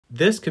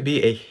this could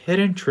be a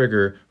hidden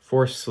trigger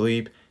for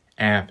sleep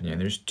apnea.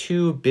 And there's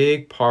two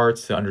big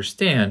parts to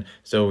understand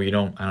so you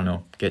don't,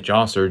 get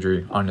jaw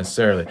surgery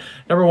unnecessarily.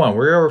 Number one,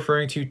 we're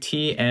referring to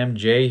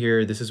TMJ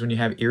here. This is when you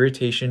have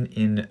irritation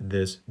in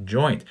this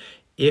joint.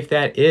 If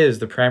that is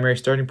the primary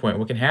starting point,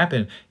 what can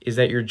happen is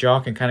that your jaw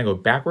can kind of go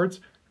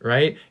backwards,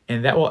 right?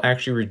 And that will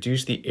actually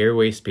reduce the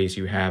airway space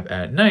you have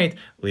at night,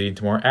 leading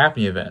to more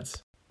apnea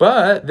events.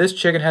 But this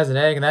chicken has an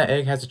egg and that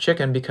egg has a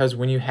chicken, because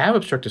when you have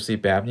obstructive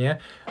sleep apnea,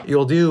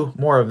 you'll do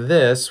more of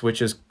this,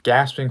 which is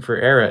gasping for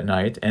air at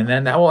night, and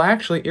then that will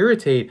actually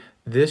irritate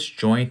this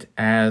joint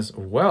as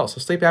well. So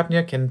sleep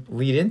apnea can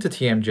lead into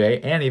TMJ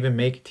and even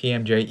make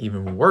TMJ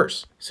even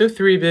worse. So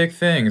three big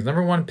things.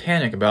 Number one,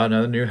 panic about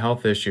another new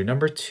health issue.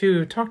 Number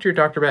two, talk to your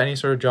doctor about any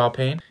sort of jaw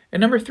pain. And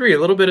number three, a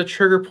little bit of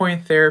trigger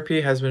point therapy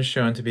has been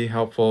shown to be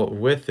helpful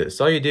with this.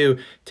 All you do,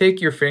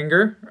 take your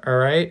finger, all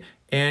right,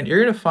 and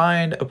you're gonna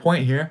find a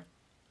point here,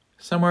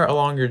 somewhere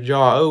along your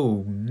jaw,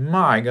 oh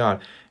my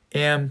God,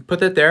 and put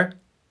that there.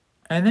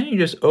 And then you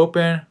just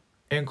open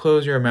and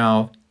close your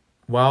mouth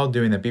while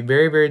doing that. Be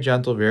very, very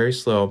gentle, very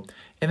slow.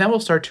 And that will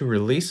start to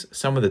release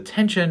some of the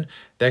tension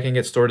that can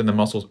get stored in the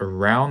muscles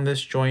around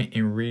this joint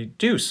and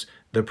reduce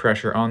the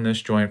pressure on this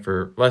joint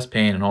for less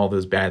pain and all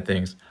those bad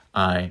things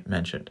I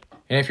mentioned.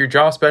 And if your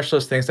jaw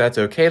specialist thinks that's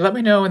okay, let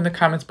me know in the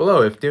comments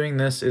below if doing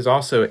this is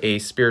also a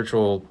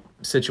spiritual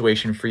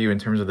situation for you in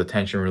terms of the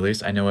tension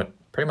release. I know it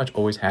pretty much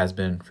always has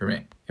been for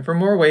me. And for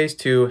more ways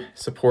to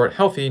support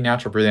healthy,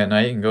 natural breathing at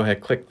night, you can go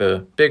ahead, click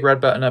the big red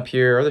button up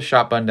here or the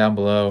shop button down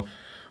below,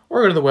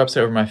 or go to the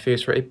website over my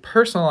face for a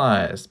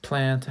personalized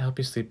plan to help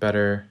you sleep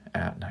better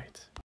at night.